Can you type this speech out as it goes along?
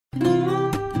Hi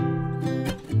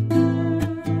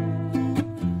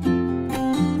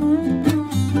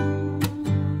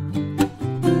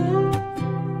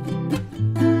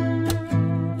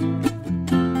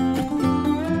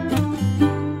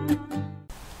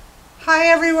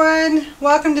everyone,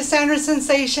 welcome to Sandra's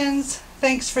Sensations.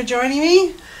 Thanks for joining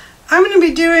me. I'm going to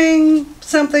be doing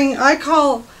something I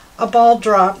call a ball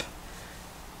drop.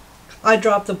 I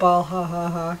dropped the ball, ha ha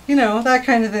ha. You know, that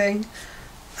kind of thing.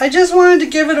 I just wanted to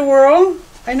give it a whirl.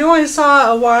 I know I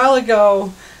saw a while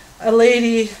ago a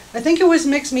lady, I think it was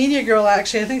Mixed Media Girl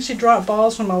actually, I think she dropped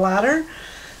balls from a ladder.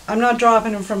 I'm not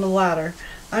dropping them from a ladder.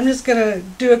 I'm just going to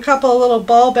do a couple of little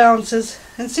ball bounces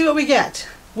and see what we get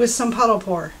with some puddle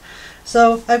pour.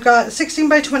 So I've got 16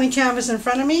 by 20 canvas in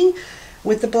front of me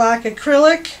with the black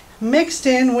acrylic mixed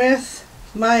in with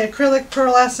my acrylic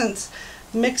pearlescence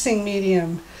mixing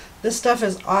medium. This stuff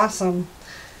is awesome.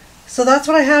 So that's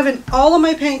what I have in all of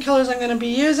my paint colors I'm going to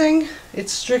be using.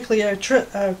 It's strictly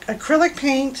acrylic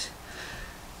paint,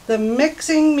 the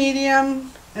mixing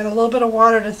medium, and a little bit of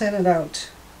water to thin it out.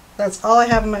 That's all I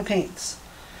have in my paints.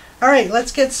 Alright,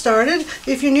 let's get started.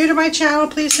 If you're new to my channel,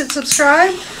 please hit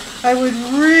subscribe. I would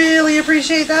really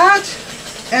appreciate that.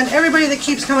 And everybody that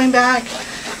keeps coming back,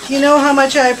 you know how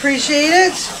much I appreciate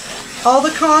it. All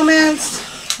the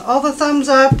comments, all the thumbs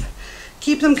up,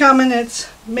 keep them coming. It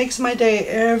makes my day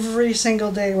every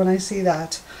single day when I see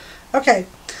that. Okay,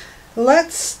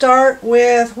 let's start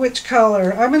with which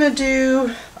color. I'm going to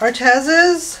do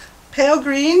Artez's pale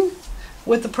green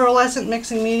with the pearlescent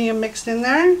mixing medium mixed in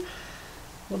there.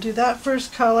 We'll do that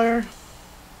first color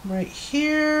right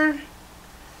here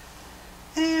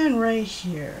and right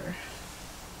here.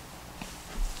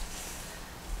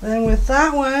 Then with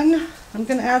that one, I'm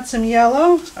going to add some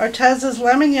yellow, Artez's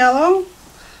lemon yellow,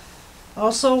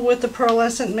 also with the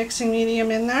pearlescent mixing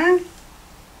medium in there.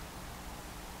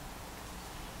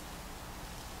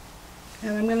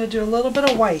 And I'm going to do a little bit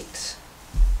of white.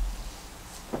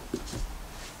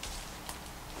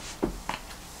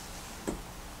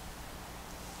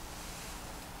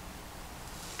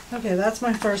 Okay, that's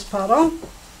my first puddle.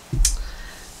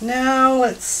 Now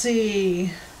let's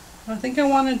see. I think I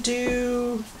want to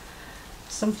do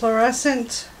some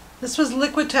fluorescent. This was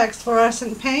Liquitex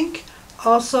fluorescent pink,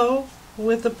 also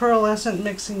with the pearlescent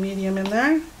mixing medium in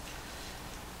there.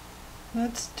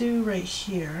 Let's do right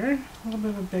here, a little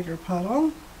bit of a bigger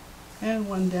puddle, and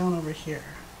one down over here.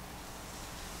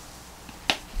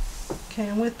 Okay,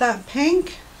 and with that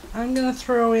pink, I'm going to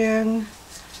throw in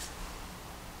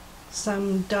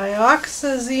some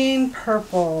dioxazine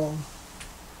purple.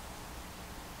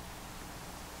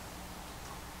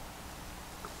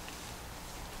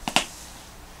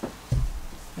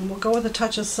 And we'll go with a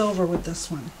touch of silver with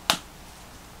this one.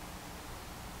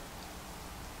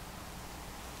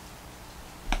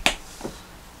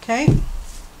 Okay.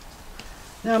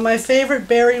 Now my favorite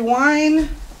berry wine.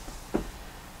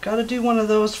 Got to do one of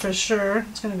those for sure.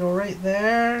 It's going to go right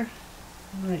there,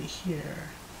 right here.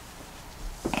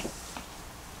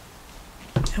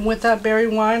 And with that berry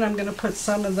wine, I'm going to put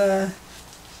some of the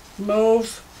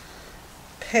mauve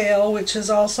pale, which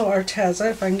is also Arteza,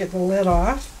 if I can get the lid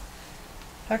off.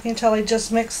 I can tell I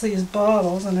just mixed these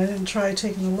bottles and I didn't try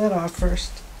taking the lid off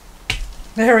first.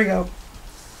 There we go.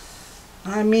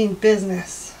 I mean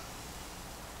business.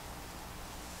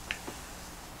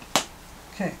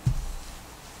 Okay.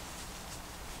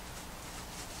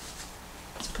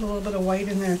 Let's put a little bit of white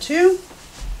in there too.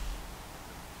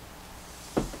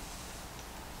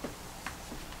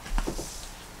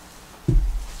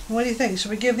 What do you think? Should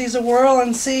we give these a whirl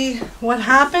and see what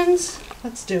happens?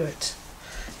 Let's do it.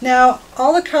 Now,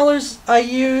 all the colors I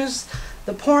use,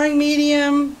 the pouring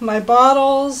medium, my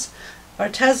bottles,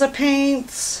 Arteza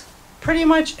paints, pretty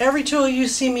much every tool you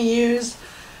see me use,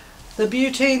 the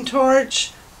butane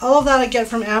torch, all of that I get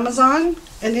from Amazon.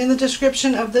 And in the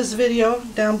description of this video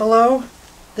down below,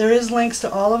 there is links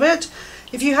to all of it.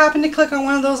 If you happen to click on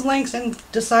one of those links and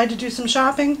decide to do some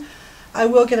shopping, I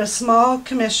will get a small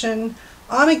commission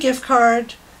on a gift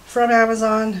card from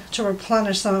Amazon to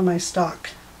replenish some of my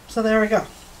stock. So there we go.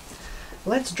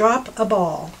 Let's drop a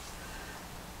ball.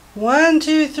 1,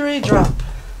 2, 3, drop.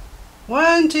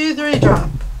 1, 2, 3, drop.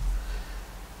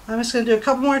 I'm just going to do a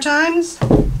couple more times.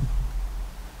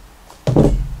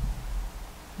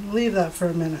 Leave that for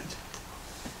a minute.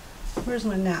 Where's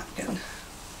my napkin?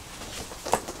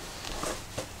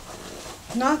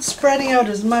 Not spreading out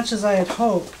as much as I had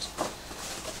hoped.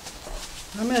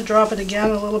 I'm going to drop it again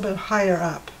a little bit higher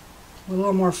up with a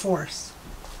little more force.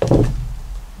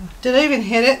 Did I even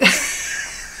hit it?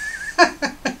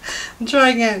 Try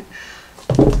again.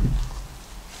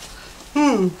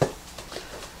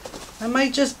 I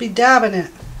might just be dabbing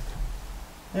it.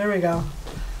 There we go.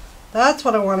 That's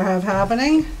what I want to have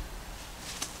happening.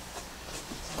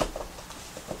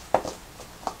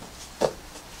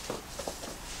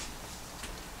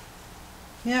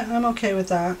 Yeah, I'm okay with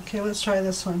that. Okay, let's try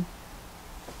this one.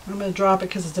 I'm going to drop it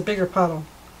because it's a bigger puddle.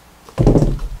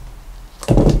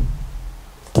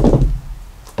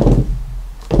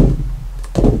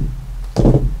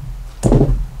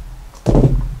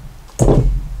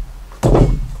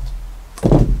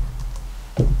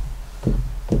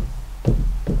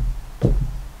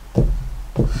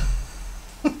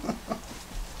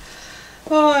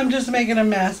 Oh, I'm just making a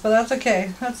mess, but that's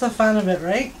okay. That's the fun of it,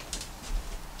 right?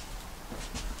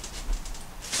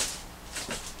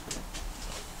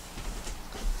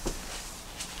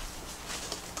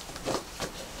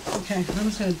 Okay, I'm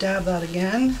just going to dab that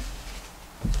again.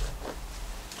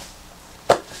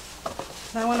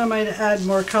 That one I might add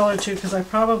more color to because I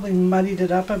probably muddied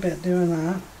it up a bit doing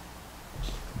that.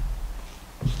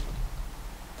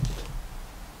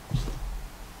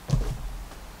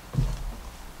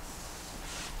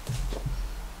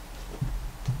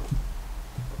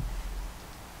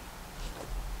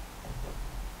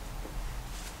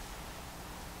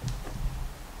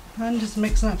 I'm just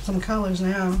mixing up some colors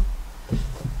now.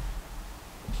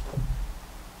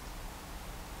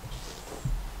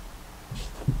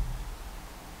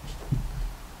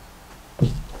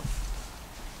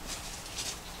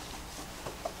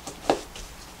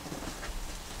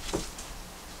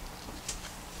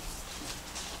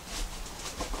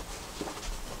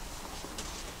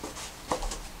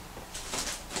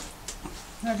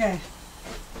 Okay.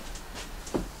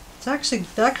 It's actually,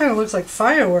 that kind of looks like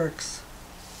fireworks.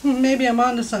 Maybe I'm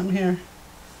onto something here.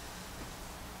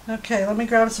 Okay, let me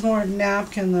grab some more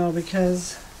napkin though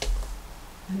because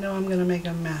I know I'm going to make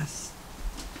a mess.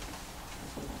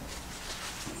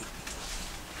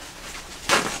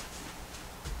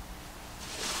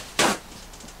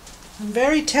 I'm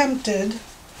very tempted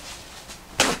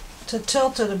to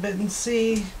tilt it a bit and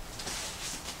see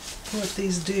what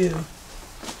these do.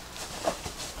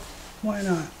 Why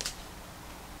not?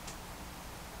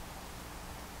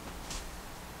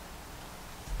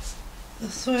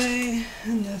 This way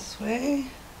and this way.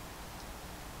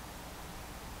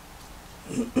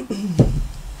 It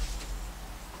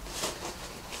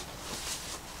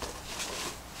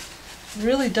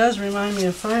really does remind me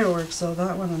of fireworks though,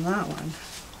 that one and that one.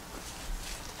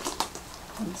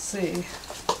 Let's see.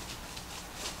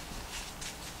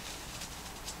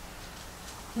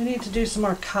 We need to do some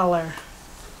more color.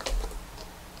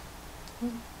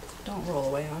 Don't roll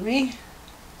away on me.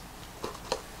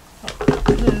 Oh,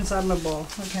 put it inside my bowl.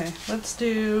 Okay, let's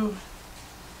do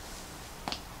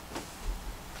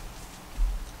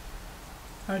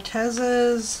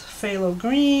Arteza's Phthalo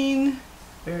Green.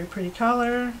 Very pretty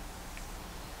color.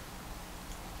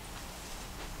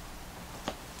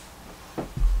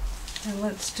 And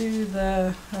let's do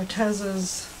the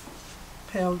Arteza's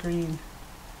Pale Green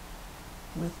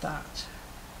with that.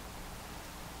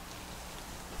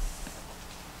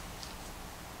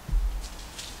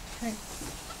 Okay.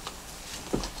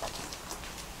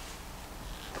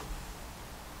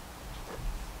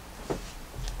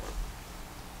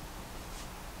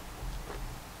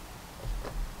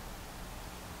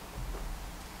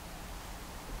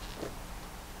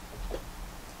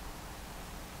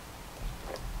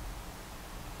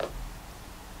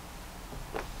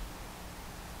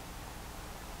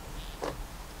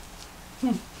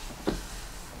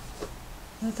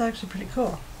 That's actually pretty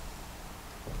cool.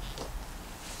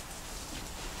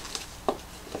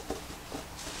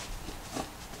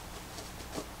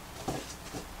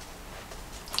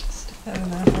 Stick that in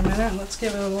there for a minute and let's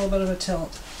give it a little bit of a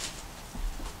tilt.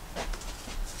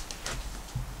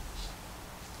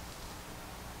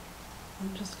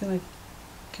 I'm just going to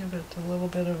give it a little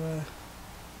bit of a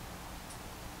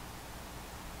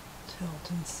tilt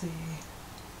and see.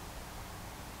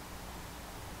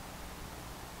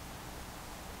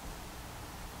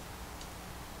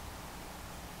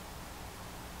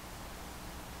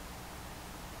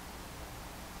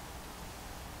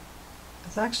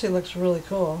 This actually looks really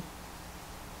cool.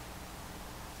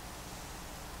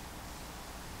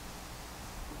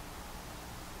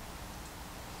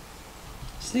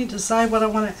 Just need to decide what I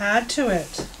want to add to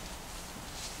it.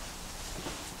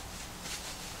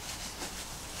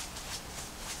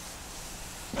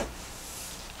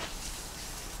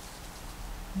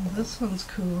 Well, this one's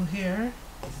cool here,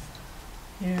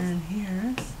 here and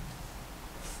here.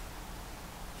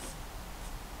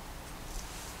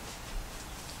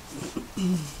 I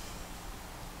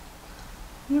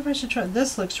wonder if I should try,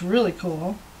 this looks really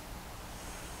cool.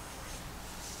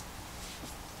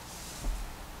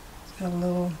 It's got a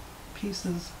little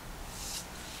pieces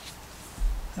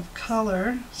of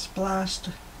color splashed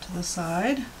to the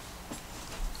side.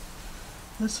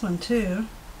 This one too.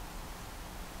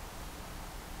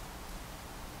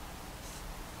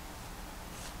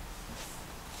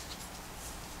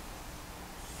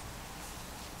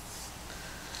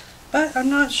 But I'm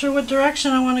not sure what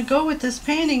direction I want to go with this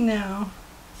painting now.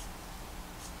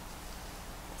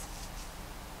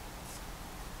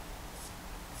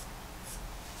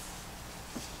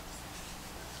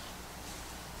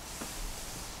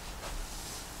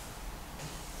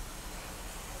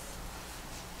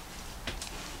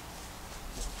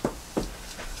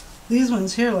 These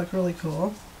ones here look really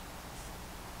cool.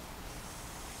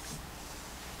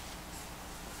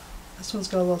 This one's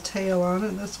got a little tail on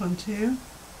it, this one too.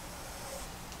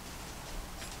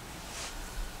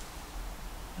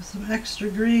 With some extra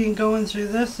green going through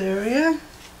this area.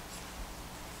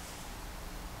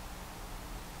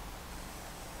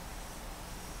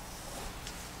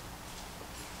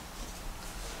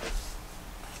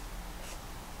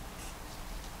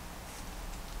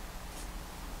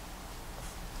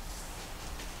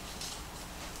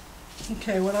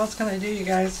 Okay, what else can I do, you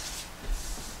guys?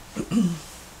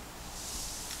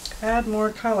 Add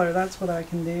more color, that's what I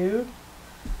can do.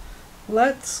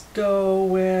 Let's go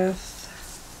with,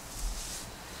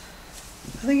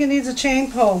 I think it needs a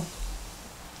chain pull.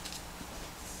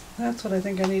 That's what I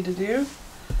think I need to do.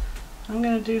 I'm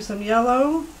going to do some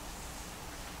yellow.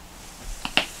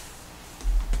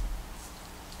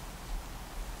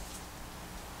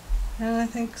 And I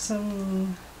think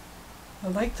I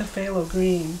like the phthalo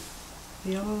green.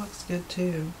 The yellow looks good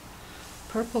too.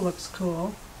 Purple looks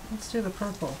cool. Let's do the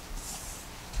purple.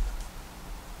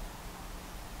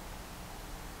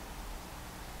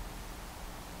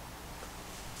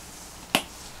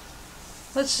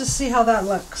 Let's just see how that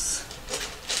looks.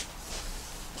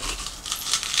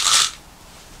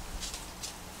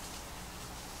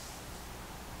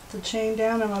 The chain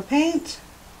down on my paint.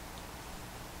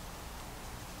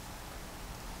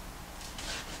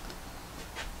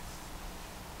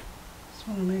 Just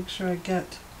want to make sure I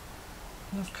get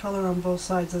enough color on both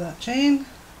sides of that chain.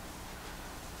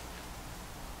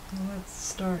 And let's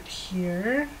start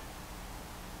here.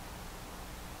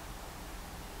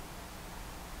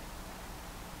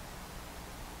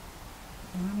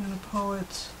 And I'm going to pull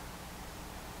it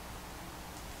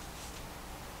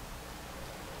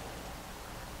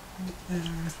right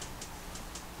there.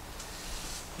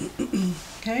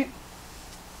 Okay.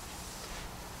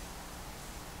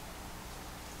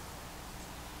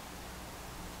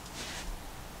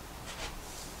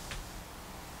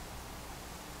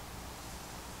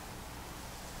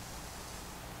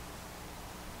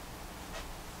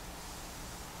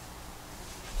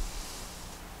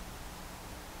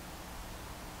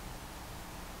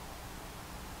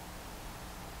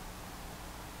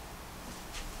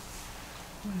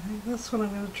 I think this one I'm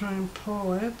going to try and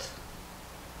pull it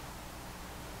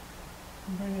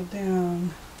and bring it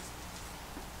down.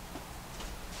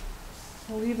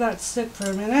 I'll leave that sit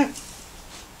for a minute.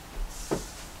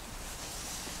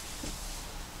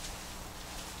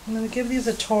 I'm going to give these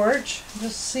a torch and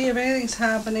just see if anything's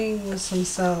happening with some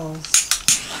cells.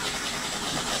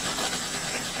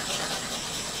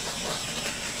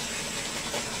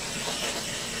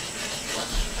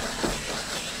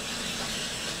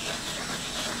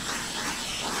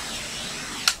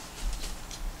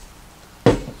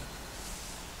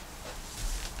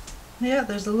 Yeah,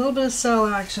 there's a little bit of cell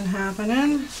action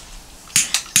happening. A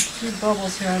few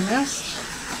bubbles here I missed.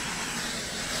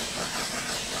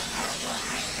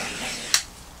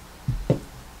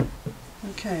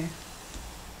 Okay.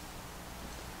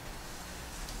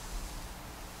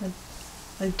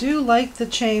 I do like the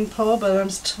chain pull, but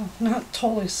I'm still not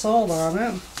totally sold on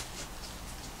it.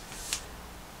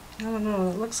 I don't know,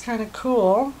 it looks kind of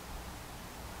cool.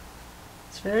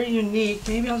 It's very unique.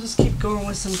 Maybe I'll just keep going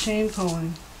with some chain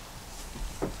pulling.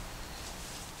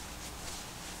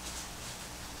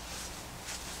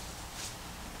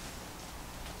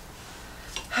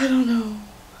 I don't know.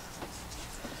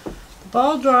 The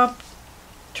ball drop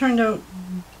turned out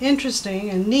interesting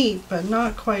and neat, but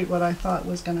not quite what I thought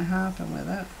was going to happen with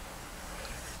it.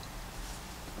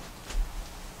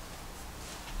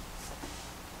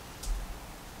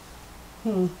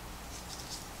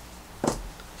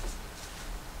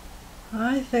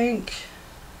 I think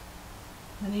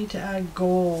I need to add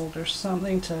gold or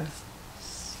something to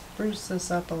spruce this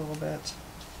up a little bit.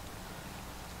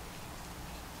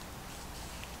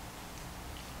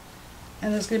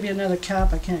 And there's going to be another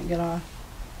cap I can't get off.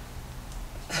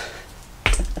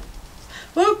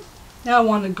 Whoop! Now I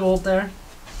wanted gold there.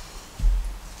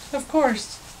 Of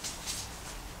course.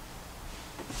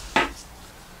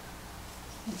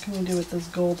 What can we do with this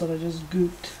gold that I just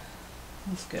gooped?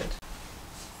 That's good.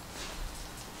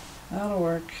 That'll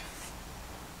work.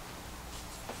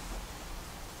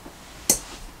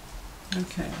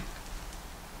 Okay.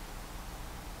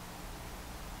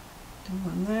 Do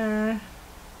one there,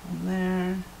 one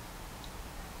there,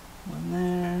 one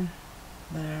there,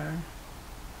 there,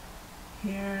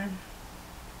 here,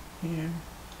 here,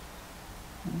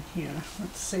 and here.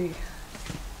 Let's see.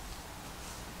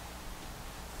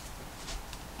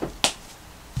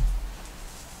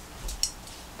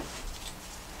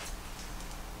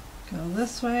 Go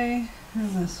this way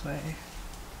and this way.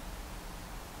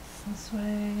 This way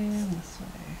and this way.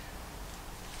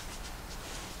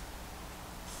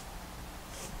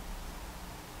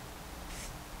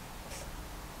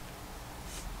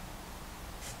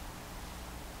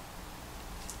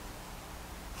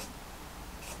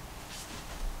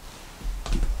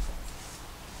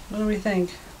 What do we think?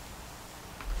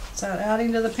 Is that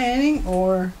adding to the painting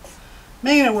or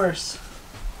making it worse?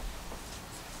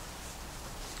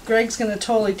 Greg's gonna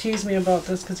totally tease me about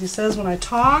this because he says when I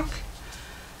talk,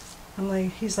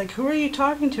 he's like, who are you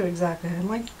talking to exactly? I'm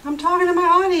like, I'm talking to my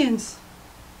audience.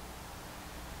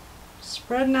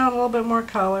 Spreading out a little bit more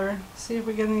color. See if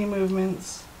we get any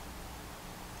movements.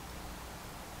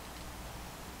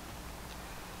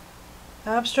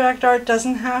 Abstract art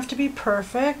doesn't have to be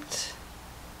perfect.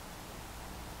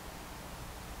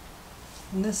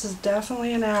 And this is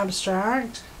definitely an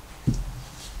abstract.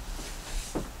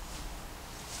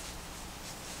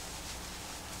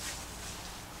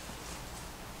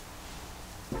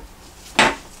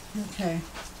 Okay.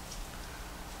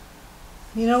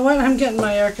 You know what? I'm getting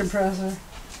my air compressor.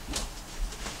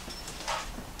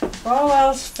 If all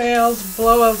else fails,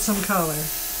 blow out some color.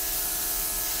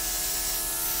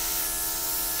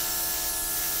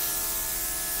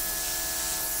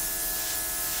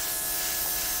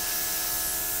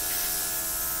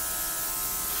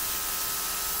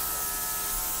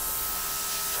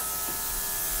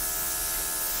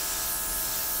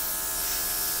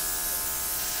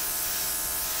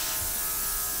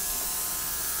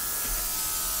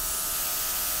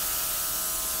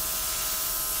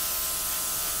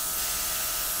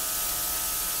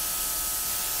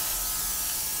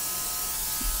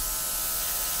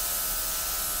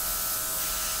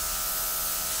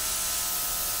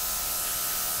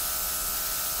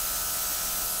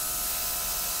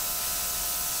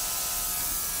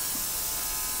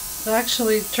 It's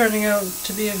actually turning out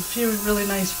to be a few really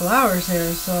nice flowers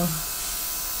here, so.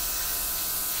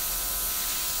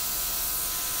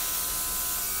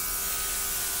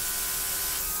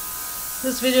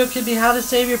 This video could be how to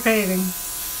save your painting.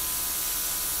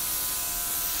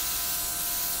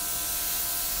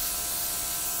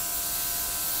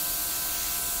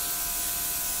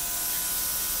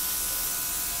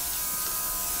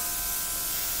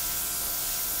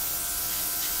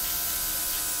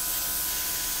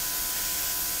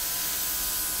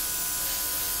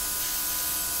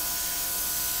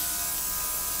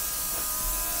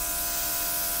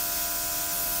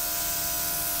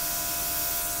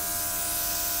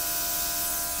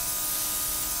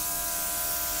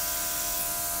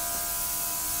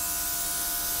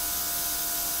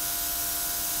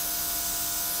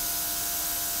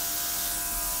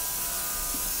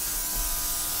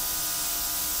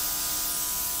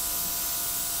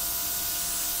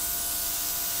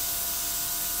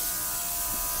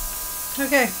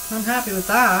 Okay, I'm happy with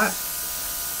that.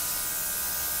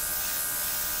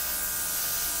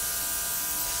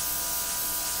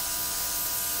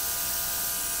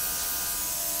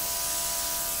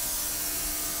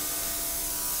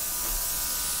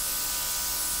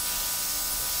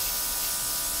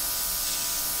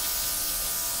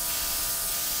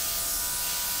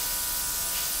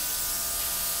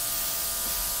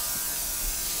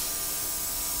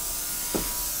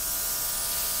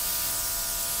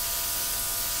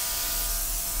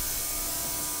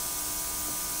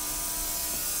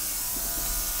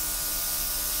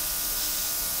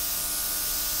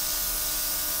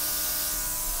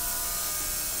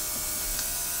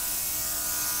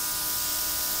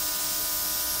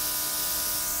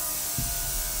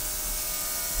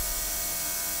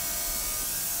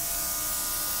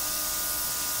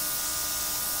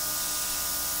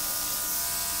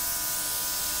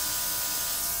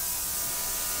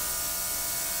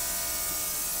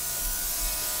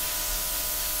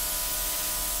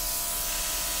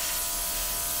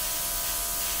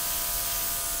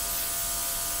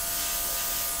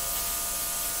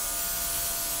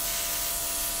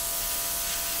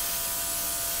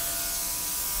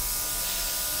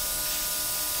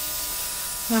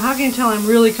 Now how can you tell I'm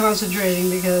really concentrating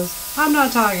because I'm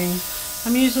not talking.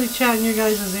 I'm usually chatting your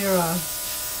guys' ear off.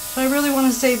 So I really want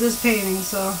to save this painting,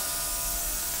 so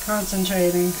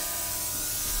concentrating.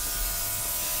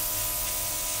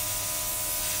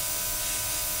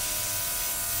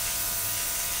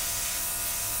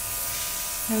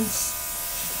 And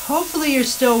hopefully you're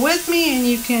still with me and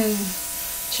you can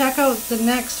check out the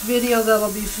next video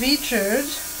that'll be featured,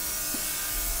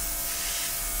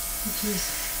 which is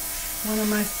one of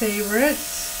my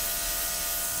favorites.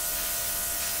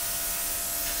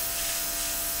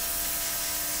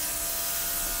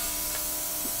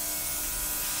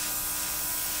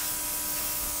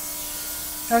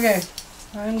 Okay,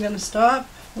 I'm going to stop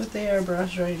with the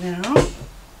airbrush right now.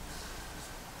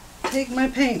 Take my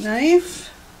paint knife,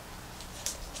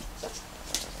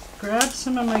 grab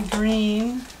some of my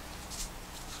green,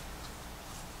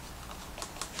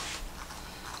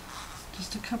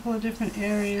 just a couple of different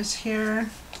areas here.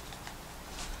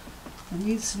 I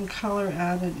need some color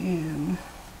added in.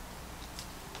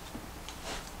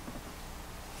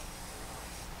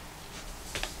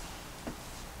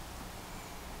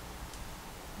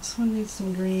 This one needs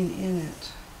some green in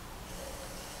it.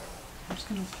 I'm just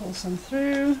going to pull some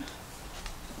through.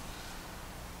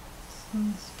 This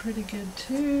one's pretty good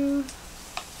too.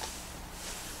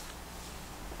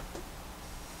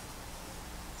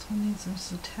 This one needs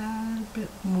just a tad bit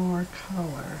more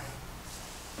color.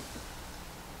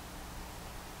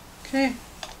 Okay,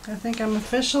 I think I'm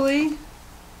officially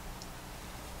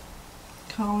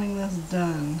calling this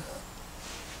done.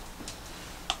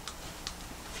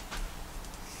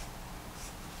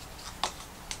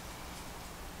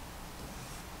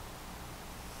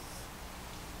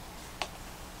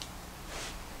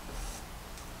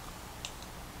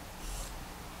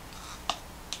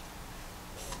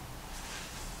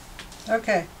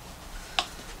 Okay,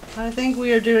 I think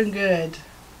we are doing good.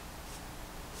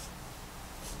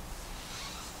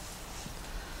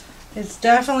 It's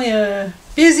definitely a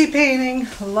busy painting,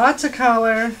 lots of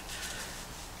color.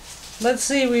 Let's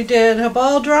see, we did a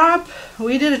ball drop,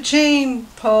 we did a chain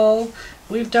pull,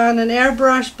 we've done an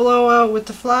airbrush blowout with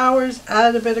the flowers,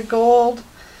 added a bit of gold,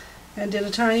 and did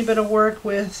a tiny bit of work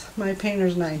with my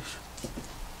painter's knife.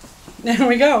 There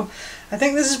we go. I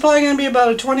think this is probably going to be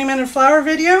about a 20-minute flower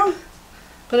video.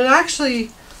 But it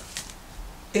actually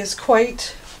is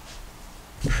quite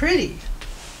pretty.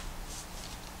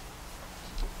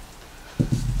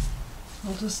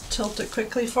 I'll just tilt it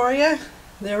quickly for you.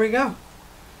 There we go.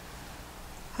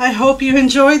 I hope you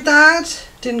enjoyed that.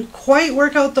 Didn't quite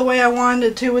work out the way I wanted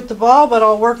it to with the ball, but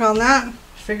I'll work on that.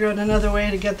 Figure out another way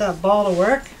to get that ball to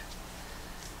work.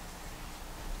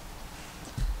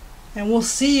 And we'll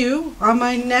see you on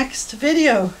my next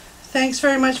video. Thanks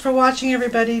very much for watching,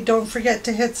 everybody. Don't forget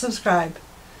to hit subscribe.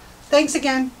 Thanks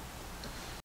again.